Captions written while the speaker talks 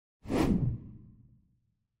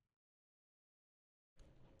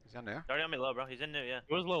He's on there. Already on me low, bro. He's in new, yeah.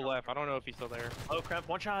 It was low left. I don't know if he's still there. Oh, crap.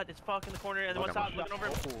 One shot. It's fuck in the corner. And then one shot. Looking over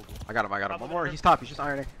him. I got him. One more. He's top. He's just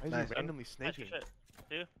ironing. He's Nice. randomly snaking.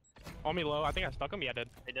 Two. On me low. I think I stuck him. Yeah, I did.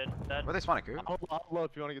 They did. Dead. Where are they spawning, Coop? I'll low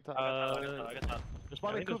if you want to get top. I got top. They're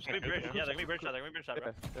spawning coops. Yeah, they're gonna be bridge shot. They're gonna be bridge shot,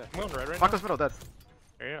 bro. I'm going red right Paco's middle, dead.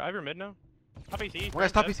 now. I have your mid now. Top AC. One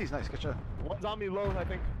guy's top PCs. Nice. Good shot. One's on me low, I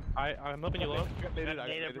think. I'm helping you low.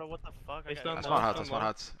 Native, bro. What the fuck? They stunned That's low, spawn huts. stunned That's spawn low.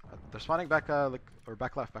 huts. They're spawning back, or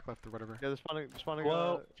back left or whatever. Yeah, they're spawning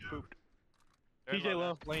Low. pooped. TJ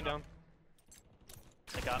low, laying down.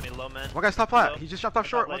 They got me low, man. One guy's top flat. Low. He just jumped off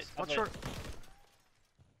short. One short.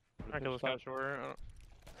 I kill this guy short.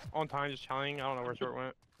 On time, just challenging. I don't know where short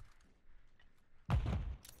went.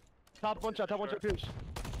 Top one shot, Pierce.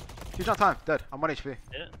 He's on time. Dead. I'm 1 HP.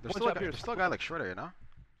 Yeah. There's still a guy like short here, no?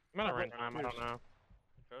 I'm at a right time. I don't know.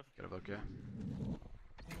 Get a look, yeah.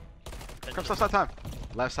 Comes left side time.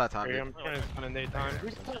 Left side time. Sorry, Dude. I'm trying to spend a nade time.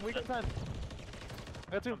 We got time.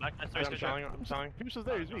 I got two. I'm selling. Pierce was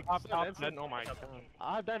there, he's weak. Top, dead. Oh my god.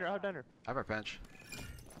 I have diner. I have a bench.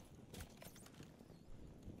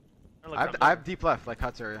 I I have deep left, like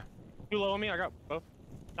huts area. Too low on me. I got both.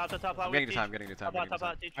 Top. I'm getting new time.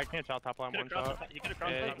 I can't shot top line one shot. You could have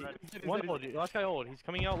crossed Yeah, top, right? One old. Last guy old. He's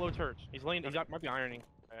coming out low church. He's laying. He's might be ironing.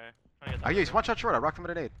 Okay. Oh yeah, he's one shot short. I rocked him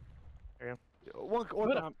with a nade. One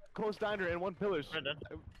close diner and one pillars.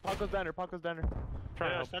 Paco's diner. Trying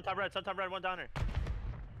to help. Sun top red, one downer.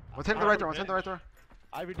 One's hitting the right door.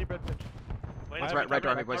 Ivy deep red pitch. Wait, right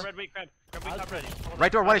door, boys. Red weak, crab weak, top red.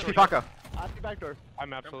 Right door, 1 HP Paco. Ivy back door.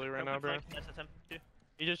 I'm absolutely right now, bro. That's him. Two.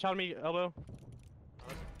 He just shot me elbow.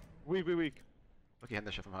 Weak. Look, he hitting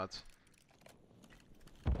the shit from huts.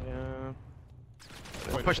 Yeah.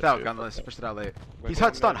 Pushed out, gunless. Pushed it out late. He's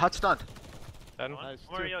hut stunned. Dead. Nice.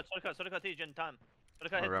 Yo, Soda Teach in time.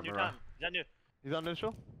 Soda hit new time. Is that new? He's on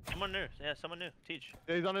initial? Someone new. Yeah, someone new. Teach.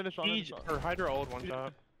 Yeah, he's on initial. Siege or HyDra old one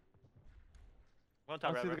shot. One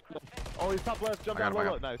top red. Oh, he's top left. Jump down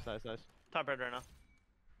low. Nice. Top red right now.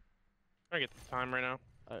 I get the time right now.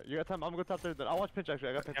 You got time? I'm gonna go top third. I'll watch pinch actually.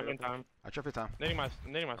 I got pinch. I'm in time. I trip your time. Nading my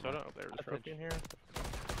soda. Oh, there's a trophy in here.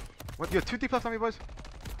 What? You have 2 deep left on me, boys?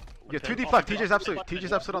 You have 2 deep left. TJ's absolute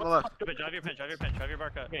on the left. Drive your pinch. Drive your bar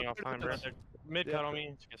cut. Getting off time, bro. Mid cut on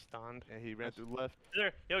me. Just get stunned. Yeah, he ran through left.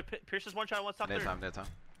 There. Yo, Pierce is one shot, one top third. Dead time.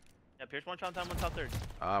 Yeah, Pierce one shot, one top third.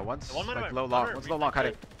 One's One like minute, low one long. minute. One's low long.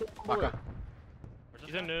 Hiding. Paco.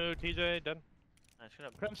 He's a new TJ dead. Nice, good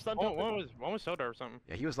up. Crem stunned. One was soda or something.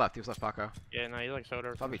 Yeah, he was left. Paco. Yeah, no, he's like soda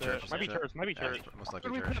or Probably something. church. Might be church. Most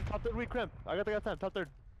likely church. Top third, weak crimp. I got time. Top third.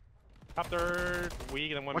 Top third,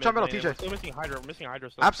 weak, and then one. Watch out middle, TJ. Still missing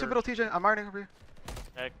HyDra. Absolute middle, TJ. I'm ironing over you.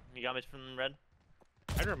 Hey, you got me from red.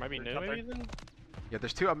 HyDra might be new, maybe then? Yeah,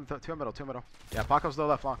 there's two middle. Yeah, Paco's low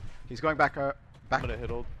left long. He's going back. I'm gonna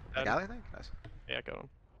hit old. Back alley, I think. Nice. Yeah, I got him.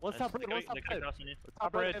 One's top red.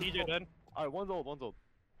 Top red, TJ dead. Alright, one's old.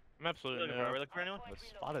 I'm absolutely new. Are we looking for anyone? What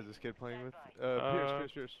spot is this kid playing with?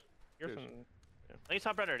 Pierce. Here's some. I think he's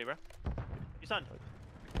top red already, bro. He's on.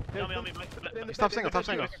 On me. He's top single. Back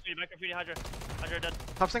graffiti, HyDra dead.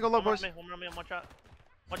 Top single low, boys. One more on me, one shot.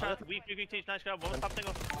 One shot, weak teach, nice grab. One was top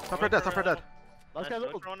single. Top red dead. Last guy's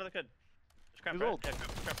old. One to the kid. Just crap, He's right? old. Yeah,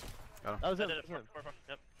 crap. Got That was him.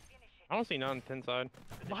 Yep. I don't see none pin side.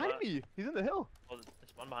 Behind me! He's in the hill! Oh,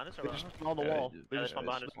 it's one behind us or They what? just on the wall. Yeah, there's one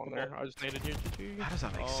behind us. On there. I just naded you. How does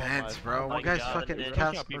that make Oh sense, my bro? my One guy's God, fucking dude.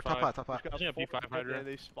 cast. Pushing up Top P5. flat. Pushing up P5 HyDra. And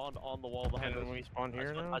they spawned on the wall behind And us. then we spawn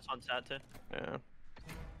here now. That's on sat too. Yeah.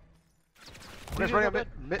 Guys running up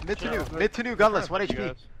mid to new gunless. 1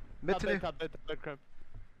 HP. Mid to new. Top dead, crimp.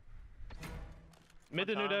 Mid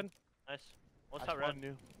to new dead. Nice. What's top red?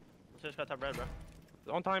 Let's just got top red, bro.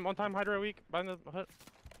 On time HyDra weak. Behind the hut.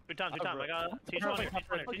 Two times. I got teach one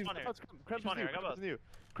here.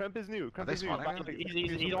 Cremp is new. Are they spawning?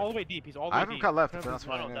 He's all the way deep. I haven't cut left. Cremp That's is-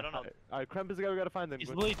 why. I don't know. Alright, Cremp is the guy we gotta find then. He's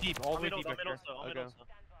really deep. All the way deep. On Victor. middle also.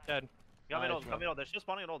 Dead. Got Nice, middle. They're still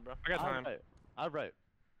spawning at old, bro. I got time. I'm right.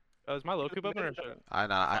 Is my low coop open or shit?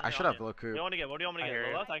 I should have low What do coup. you want to get? What do you want me to I get? hear Low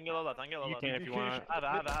you. left? I can get low left. You can if you want. I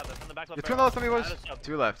have it. From the back left. You're 2 left on me, boys.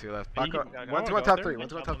 2 left. Paco. One to one top 3.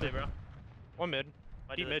 Bro. One mid.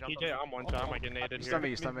 Deep mid, TJ. I'm one shot. I might get naded You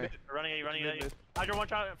here. stun me. Running at you. HyDra one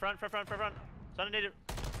shot. Front. Sun native.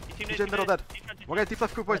 TJ middle dead. One guy deep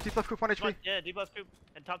left coup, boys. Deep left coup, 1 HP. Yeah, deep left scoop.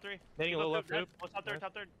 And top 3. Nading a little left coop. What's top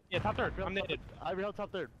third? Yeah, top third. I'm naded. Ivy held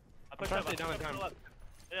top third. I pushed trying up. to stay down in time.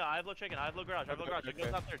 Yeah, I have low chicken. I have low garage. I go top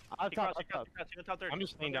third. I have top. He top third. I'm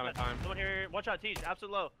just staying down in time. Someone here. Watch out, teach.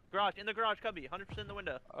 Absolute low. Garage. In the garage, cubby. 100% in the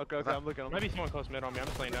window. Okay, I'm looking. Might be someone close mid on me. I'm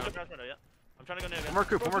just laying down. Garage window, yeah. I'm trying to go near. One more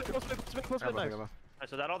coup. Close mid, nice. Alright,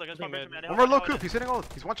 so that all they're gonna spawn Mid. man. One more low coup. He's hitting old.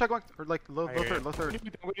 He's one shot going, or like low third. What do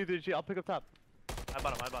you do, G? I'll pick up top. I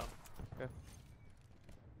bottom.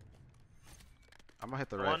 I'm gonna hit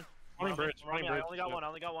the right. One. Running bridge, running bridge. I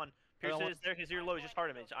only got one. Pierce is there. He's your low. He's just hard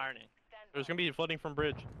him. He's ironing. There's gonna be flooding from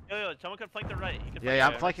bridge. Yo, someone could flank the right. You could Yeah,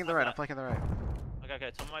 flank I'm flanking the right. I'm flanking the right.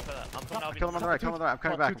 Okay. Someone might put that. I'm putting Kill him on the right. Kill him on the right. I'm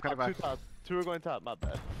coming back. I'm coming back. Two top. Two are going top. Not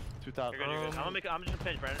bad. Two top. You're good. I'm just gonna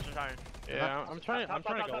pinch. Brandon's just iron. Yeah, I'm trying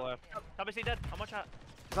to go left. Top is he dead? How much shot?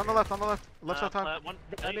 He's on the left. On the left. Left side time. One.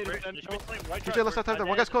 TJ, left side time.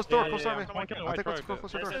 One guy's close door. Close door me. I think let's go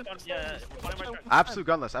close door. Yeah. Absolute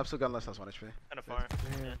gunless. Absolute gunless. That's 1 HP. Kind of far.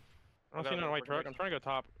 I don't see no white truck. I'm trying to go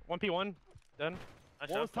top. 1p1. Dead.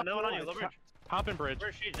 Another one on you. Low bridge. Top and bridge.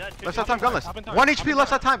 Where's she? Dead. Left side time gunless. 1 HP left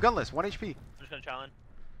side time gunless. 1 HP. I'm just gonna challenge.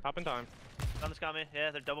 Top in time. Gunless got me.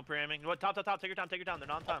 Yeah, they're double pre-aiming. What? Top. Take your time. They're not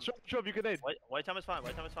on time. Sure, you can nade. White time is fine.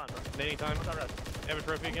 Bro. Nading time. What's our rest? They have a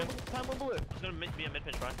trophy again. Time on bullet. It's gonna be a mid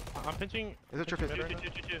pinch, Brian. I'm pinching. Is it trophy? Two.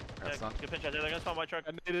 That's Yeah, done. good pinch out there. They're gonna spawn white truck.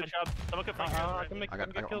 I Nice naded. job. Someone could flank. I can make I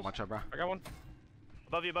got kills. one shot, bro. I got one.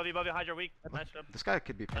 Above you. HyDra weak. Nice job. This guy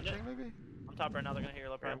could be pinching, maybe. I'm top right now. They're gonna hear your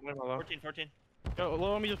low Alright, prime. I'm going low. 14. Yo,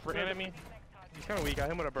 low on me just ran at me. He's kind of weak. I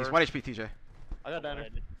hit him with a bird. He's 1 HP, TJ. I got diner.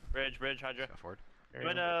 Bridge, HyDra. Go forward.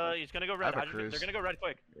 He's gonna go red. I have a They're cruise. gonna go red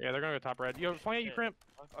quick. Yeah, they're gonna go top red. Yo, flying at you, Crimp.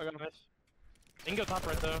 I got him. Nice. They can go top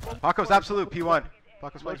red though. Paco's absolute P1.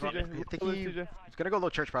 Paco's Low playing. TJ. I think Low he's TJ. gonna go low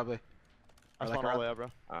church probably. I Or spawned all the way out, bro.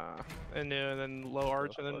 And then low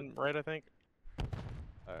arch and then red, I think.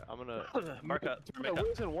 Alright, I'm gonna Mark up.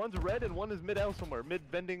 One's red and one is mid L somewhere. Mid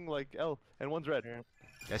bending like L and one's red. Yeah.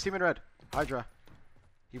 Yeah, I see him in red. HyDra.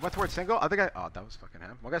 He went towards single. I think oh, that was fucking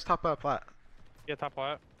him. One guy's top plat. Yeah, top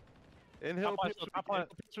flat. Inhale, Top left, top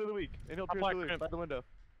left. Pierce through the weak. Inhale, Top Pierce left, through the weak. Crimp. By the window.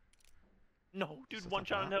 No, dude, This is one not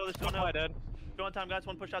shot on bad. hill. There's still Top no. flat dead. Go on time, guys.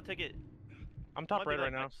 One push out ticket. I'm top Might be red right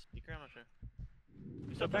like now. next speaker, I'm not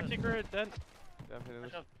sure. So back secret dead. Yeah, I'm hitting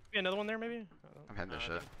this. Be another one there maybe. I'm hitting this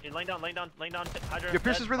shit. He's laying down. HyDra. Your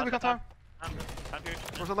Pierce is really weak on time. Time Pierce.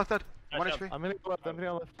 Where's the left dead? Nice 1 job. HP. I'm hitting left. I'm hitting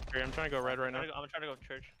on left. Here, I'm trying to go red right now. I'm gonna try to go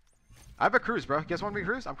church. I have a cruise, bro. You guys want me to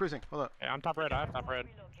cruise? I'm cruising. Hold up. Yeah, I'm top red. I have top red.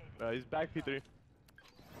 He's back P3.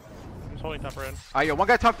 I'm just holding top red. Alright, yo, one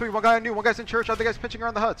guy top 3, one guy new, one guy's in church, other guy's pitching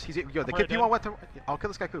around the huts. He's yo, the I'm kid right P1 went to. I'll kill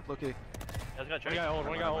this guy Coop, low-key. Yeah, let's go One church. guy hold.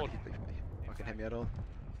 One guy hold. Fucking hit me at all.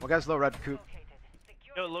 One guy's low red Coop.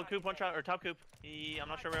 Yo, low coop, one shot, or top coop. I'm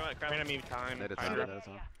not sure where he went. Crap. Ran at me time. That is HyDra. on, that is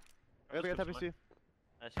on. I got the guy type C.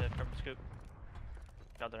 Nice, crap, scoop.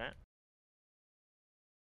 Got the right.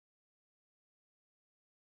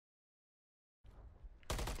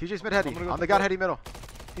 TJ's mid heady. On the god heady middle.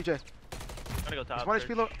 TJ. I'm gonna go top. He's 1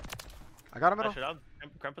 HP low. I got him middle.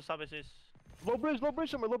 Krampus top is Low bridge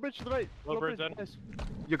somewhere. Low bridge to the right. Low bridge dead. Nice.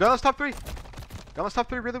 Yo, gunless top 3. Gunless top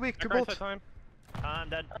 3 really weak. 2 Back right bolts. side time. I'm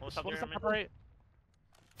dead. What's up One there? top right.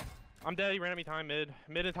 I'm dead. He ran at me time mid.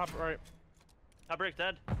 Mid and top right. Top brick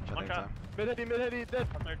dead. Shut One down shot. time. Mid heady, dead.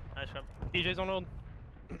 Top third. Nice crap. DJ's on hold.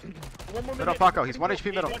 One more Middle mid. Paco. He's 1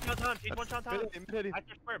 HP middle. One shot time. He's one shot time. Mid heady. Back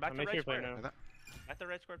to square. Back I'm to making right your play square. now. Back to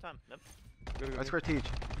right square time. Yep. Let's square Teach.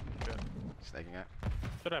 Snaking it.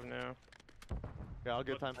 Should have now. Yeah, I'll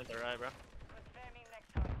get time. Flank the right, bro.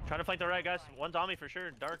 Try to flank the right, guys. One's on me for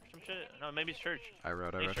sure. Dark, some shit. No, maybe it's church. I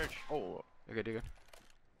rode. Maybe church. Oh. You're good, you're good.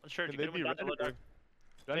 One's church. Can You they can be win down red? to low dark.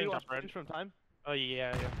 Do I need to watch Top red. range from time? Oh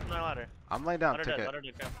yeah. I'm not ladder. I'm laying down Let her dead. ticket. Let her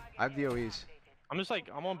dead. Crap. I have DOEs. I'm just like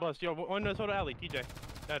I'm on bus. Yo, one Minnesota alley. TJ.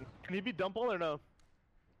 Dead. Can he be dump all or no?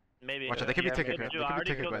 Maybe. Watch out, they could be Yeah, ticket. maybe. They Dude, I could be already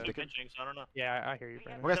ticket. killed But two they could. pinching, so I don't know. Yeah, I hear you,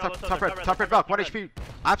 Brandon. One guy's No, top top red, top red block. 1 top HP.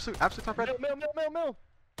 Absolute top red. Mill.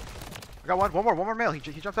 I got one more male. He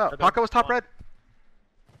jumped out. Okay. Paco was top red.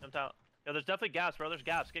 Jumped out. Yo, there's definitely gaps, bro. There's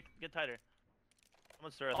gaps. Get tighter.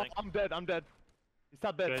 Someone's through, I think. I'm dead. He's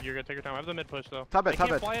top bed. Good, you're good. Take your time. I have the mid push though. Top bed, They top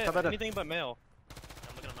can't bed, fly top at bed. anything but male.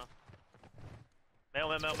 I'm looking at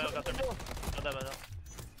him now. Male. Got there. Got that,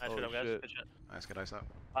 Nice Oh, good, guys. shit. Good shit. Nice, good ice out.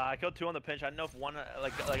 I killed 2 on the pinch. I didn't know if one,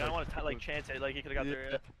 like I don't want to chance it. Like he could have got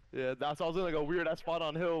there. Yeah, that's I was in like a weird ass spot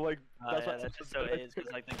on hill. Like that's Yeah, what that's just so it is. Cause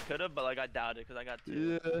like they could have, but like I doubt it. Cause I got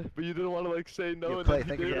 2. Yeah, but you didn't want to like say no. Yo, And Clay, then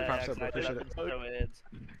thank you you for did. the props up, bro. exactly. Appreciate it.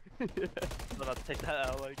 That's so it is. I'm about to take that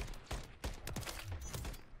out. Like.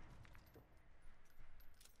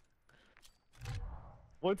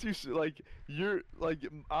 Once you like, you're like,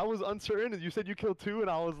 I was uncertain, and you said you killed 2, and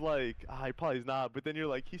I was like, he probably is not. But then you're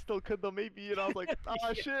like, he still could though, maybe. And I was like,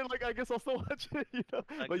 shit, like I guess I'll still watch it. You know,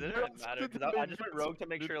 Like, like it you're didn't matter. uncertain Cause I to just went make rogue to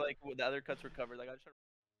make sure like the other cuts were covered. Like I just.